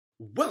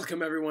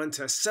Welcome everyone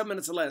to 7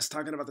 Minutes or Less,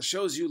 talking about the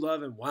shows you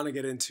love and want to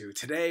get into.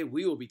 Today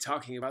we will be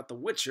talking about The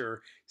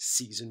Witcher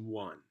Season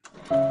 1.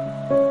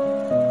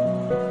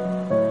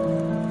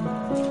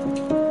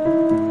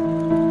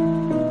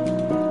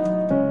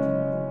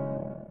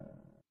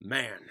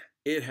 Man,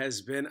 it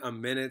has been a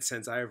minute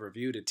since I have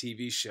reviewed a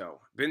TV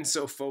show. Been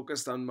so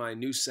focused on my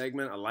new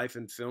segment, A Life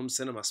in Film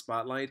Cinema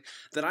Spotlight,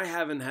 that I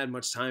haven't had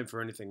much time for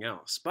anything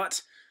else.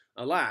 But,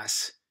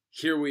 alas,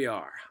 here we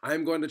are.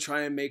 I'm going to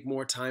try and make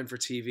more time for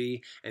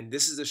TV, and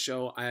this is a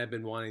show I have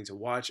been wanting to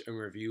watch and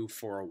review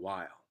for a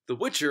while. The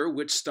Witcher,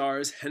 which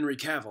stars Henry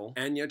Cavill,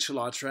 Anya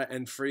Chalotra,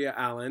 and Freya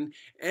Allan,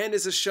 and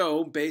is a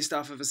show based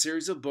off of a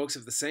series of books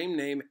of the same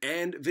name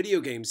and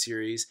video game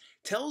series,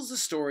 tells the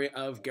story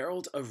of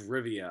Geralt of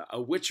Rivia,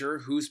 a witcher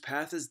whose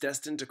path is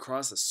destined to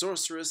cross a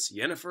sorceress,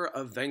 Yennefer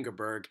of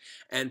Vengerberg,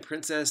 and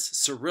Princess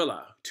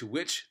Cirilla, to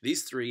which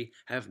these three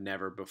have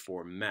never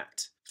before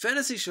met.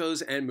 Fantasy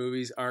shows and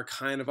movies are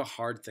kind of a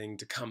hard thing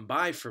to come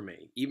by for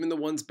me, even the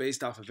ones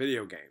based off of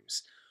video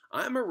games.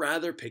 I'm a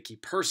rather picky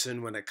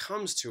person when it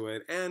comes to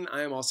it, and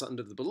I am also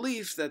under the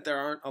belief that there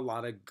aren't a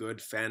lot of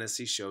good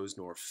fantasy shows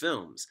nor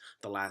films.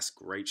 The last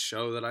great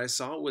show that I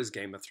saw was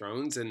Game of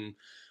Thrones, and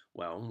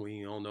well,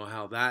 we all know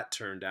how that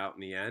turned out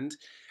in the end.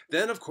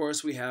 Then, of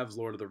course, we have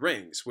Lord of the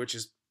Rings, which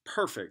is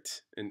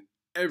perfect in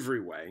every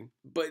way.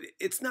 But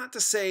it's not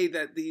to say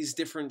that these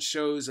different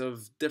shows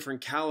of different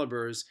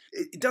calibers,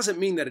 it doesn't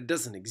mean that it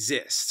doesn't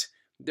exist.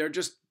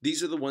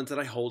 These are the ones that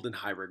I hold in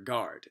high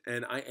regard,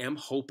 and I am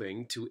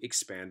hoping to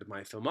expand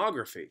my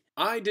filmography.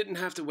 I didn't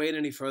have to wait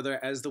any further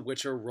as The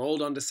Witcher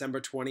rolled on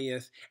December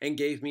 20th and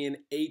gave me an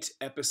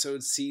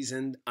 8-episode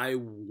season I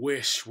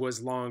wish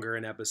was longer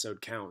in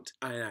episode count.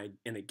 And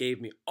it gave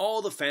me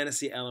all the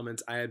fantasy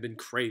elements I had been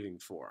craving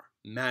for.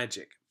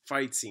 Magic,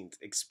 fight scenes,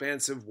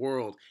 expansive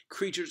world,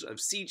 creatures of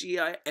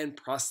CGI, and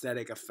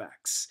prosthetic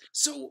effects.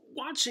 So,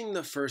 watching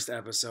the first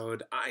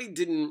episode, I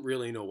didn't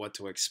really know what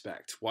to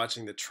expect.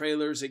 Watching the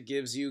trailers, it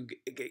gives you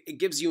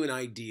an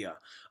idea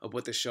of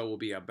what the show will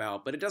be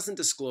about, but it doesn't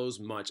disclose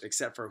much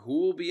except for who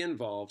will be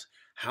involved,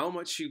 how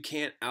much you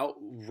can't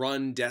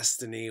outrun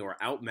destiny or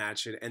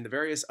outmatch it, and the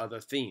various other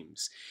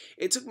themes.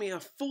 It took me a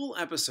full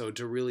episode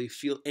to really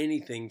feel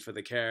anything for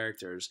the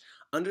characters,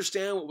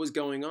 understand what was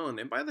going on,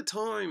 and by the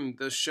time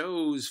the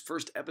show's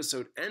first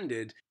episode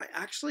ended, I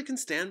actually can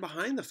stand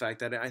behind the fact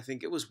that I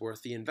think it was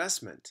worth the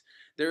investment.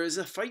 There is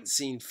a fight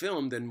scene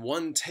filmed in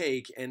one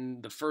take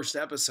in the first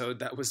episode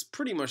that was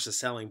pretty much the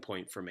selling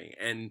point for me,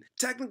 and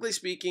technically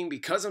speaking,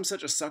 because I'm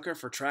such a sucker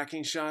for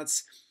tracking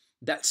shots,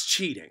 that's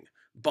cheating.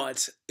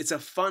 But it's a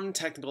fun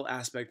technical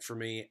aspect for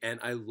me, and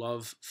I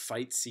love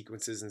fight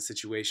sequences and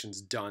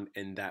situations done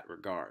in that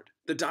regard.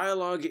 The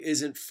dialogue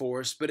isn't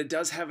forced, but it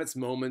does have its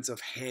moments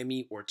of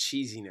hammy or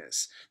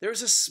cheesiness.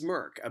 There's a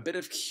smirk, a bit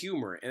of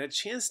humor, and a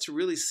chance to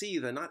really see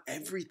that not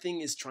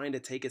everything is trying to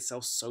take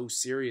itself so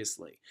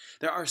seriously.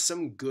 There are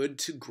some good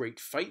to great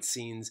fight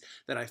scenes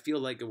that I feel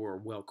like were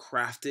well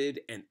crafted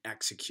and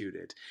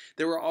executed.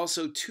 There were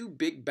also 2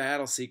 big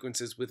battle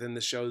sequences within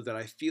the show that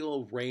I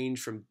feel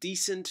range from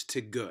decent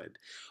to good.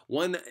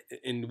 One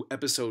in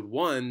episode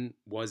 1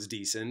 was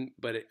decent,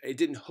 but it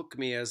didn't hook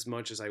me as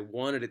much as I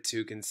wanted it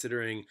to,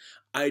 considering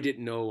I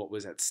didn't know what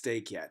was at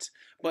stake yet.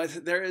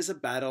 But there is a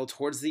battle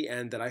towards the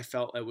end that I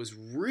felt it was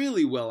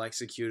really well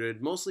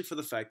executed, mostly for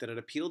the fact that it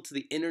appealed to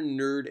the inner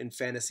nerd and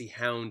fantasy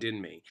hound in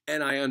me,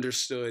 and I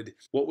understood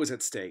what was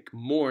at stake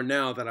more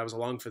now that I was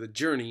along for the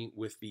journey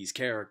with these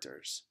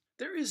characters.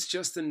 There is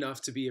just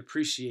enough to be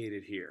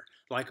appreciated here.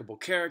 Likable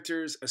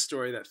characters, a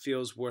story that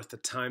feels worth the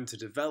time to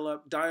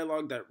develop,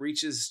 dialogue that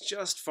reaches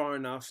just far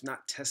enough,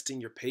 not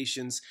testing your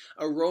patience,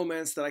 a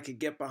romance that I could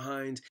get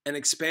behind, an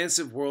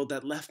expansive world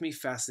that left me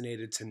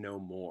fascinated to know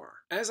more.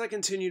 As I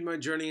continued my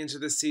journey into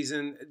this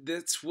season,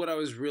 that's what I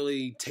was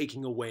really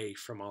taking away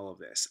from all of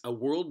this. A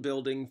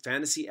world-building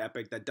fantasy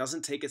epic that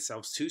doesn't take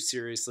itself too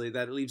seriously,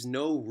 that leaves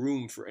no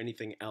room for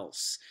anything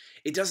else.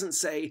 It doesn't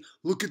say,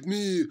 "Look at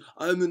me,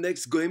 I'm the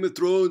next Game of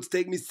Thrones,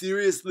 take me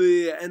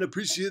seriously and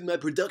appreciate my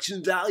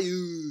production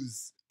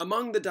values."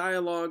 Among the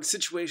dialogue,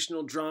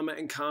 situational drama,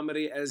 and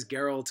comedy as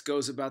Geralt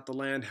goes about the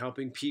land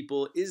helping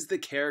people is the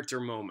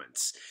character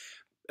moments,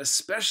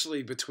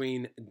 especially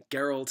between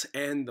Geralt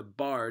and the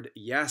bard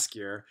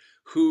Jaskier,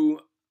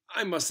 who,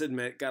 I must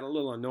admit, got a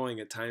little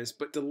annoying at times,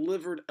 but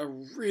delivered a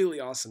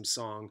really awesome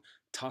song,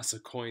 Toss a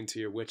Coin to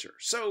Your Witcher.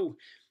 So,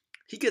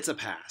 he gets a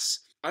pass.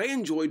 I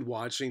enjoyed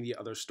watching the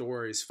other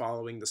stories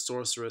following the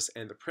sorceress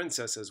and the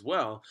princess as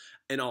well.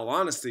 In all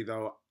honesty,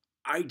 though,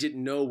 I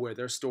didn't know where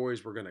their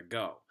stories were going to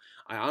go.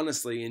 I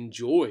honestly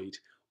enjoyed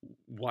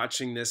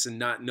watching this and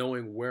not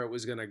knowing where it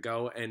was going to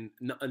go and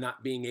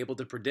not being able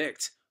to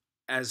predict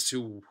as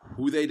to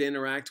who they'd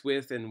interact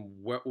with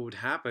and what would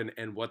happen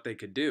and what they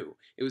could do.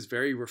 It was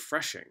very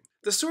refreshing.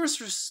 The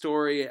sorceress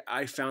story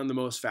I found the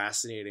most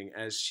fascinating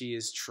as she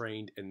is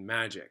trained in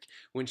magic.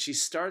 When she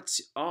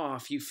starts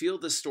off, you feel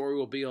the story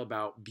will be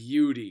about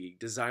beauty,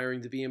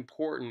 desiring to be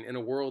important in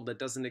a world that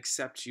doesn't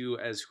accept you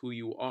as who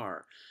you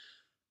are.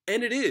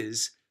 And it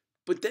is,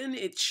 But then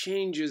it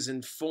changes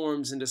and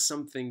forms into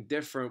something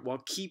different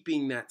while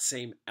keeping that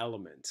same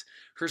element.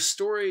 Her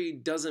story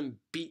doesn't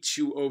beat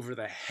you over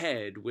the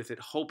head with it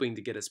hoping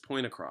to get its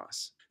point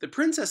across. The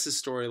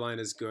princess's storyline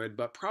is good,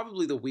 but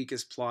probably the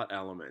weakest plot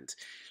element.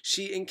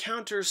 She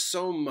encounters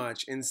so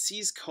much and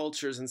sees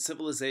cultures and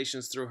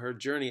civilizations through her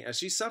journey as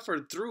she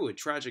suffered through a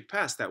tragic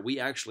past that we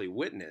actually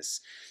witness.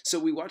 So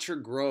we watch her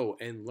grow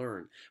and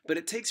learn, but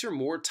it takes her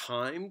more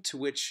time, to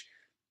which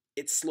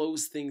it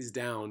slows things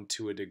down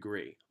to a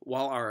degree.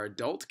 While our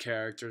adult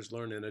characters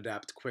learn and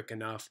adapt quick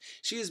enough,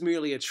 she is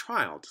merely a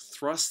child,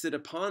 thrusted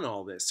upon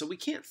all this, so we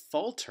can't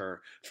fault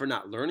her for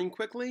not learning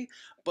quickly,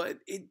 but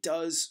it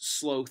does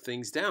slow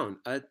things down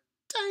a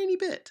tiny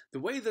bit.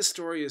 The way the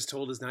story is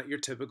told is not your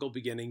typical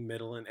beginning,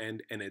 middle, and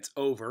end, and it's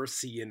over,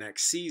 see you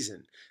next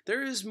season.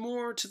 There is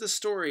more to the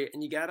story,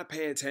 and you gotta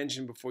pay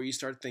attention before you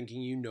start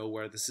thinking you know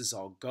where this is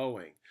all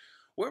going.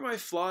 Where my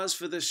flaws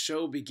for this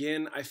show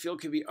begin, I feel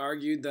can be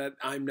argued that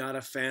I'm not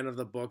a fan of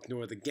the book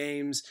nor the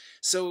games,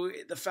 so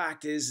the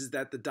fact is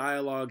that the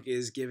dialogue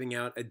is giving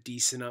out a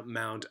decent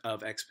amount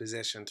of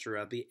exposition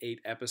throughout the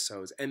 8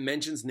 episodes, and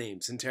mentions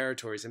names and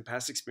territories and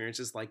past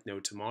experiences like no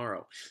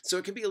tomorrow, so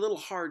it can be a little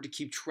hard to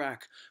keep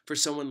track for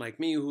someone like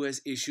me who has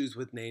issues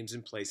with names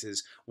and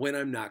places when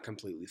I'm not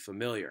completely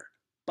familiar.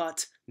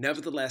 But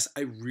nevertheless,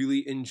 I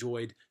really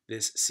enjoyed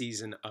this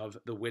season of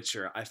The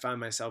Witcher. I find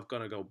myself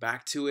going to go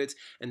back to it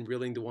and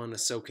really to want to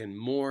soak in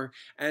more,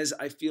 as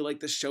I feel like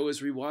the show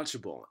is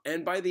rewatchable.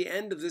 And by the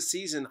end of this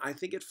season, I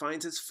think it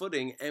finds its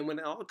footing, and when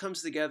it all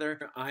comes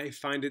together, I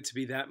find it to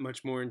be that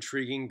much more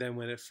intriguing than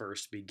when it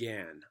first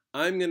began.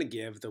 I'm going to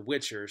give The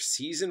Witcher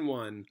Season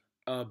 1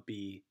 a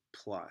B+.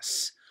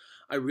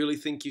 I really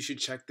think you should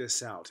check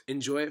this out.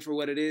 Enjoy it for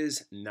what it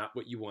is, not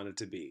what you want it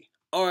to be.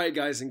 Alright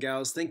guys and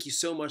gals, thank you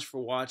so much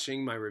for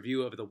watching my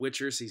review of The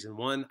Witcher Season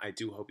 1. I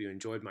do hope you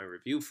enjoyed my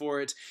review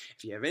for it.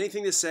 If you have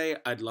anything to say,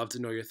 I'd love to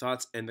know your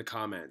thoughts in the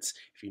comments.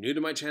 If you're new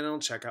to my channel,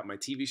 check out my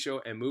TV show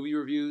and movie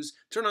reviews.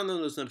 Turn on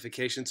those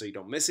notifications so you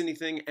don't miss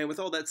anything. And with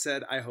all that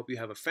said, I hope you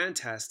have a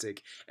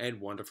fantastic and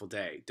wonderful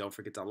day. Don't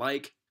forget to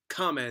like,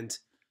 comment,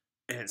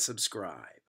 and subscribe.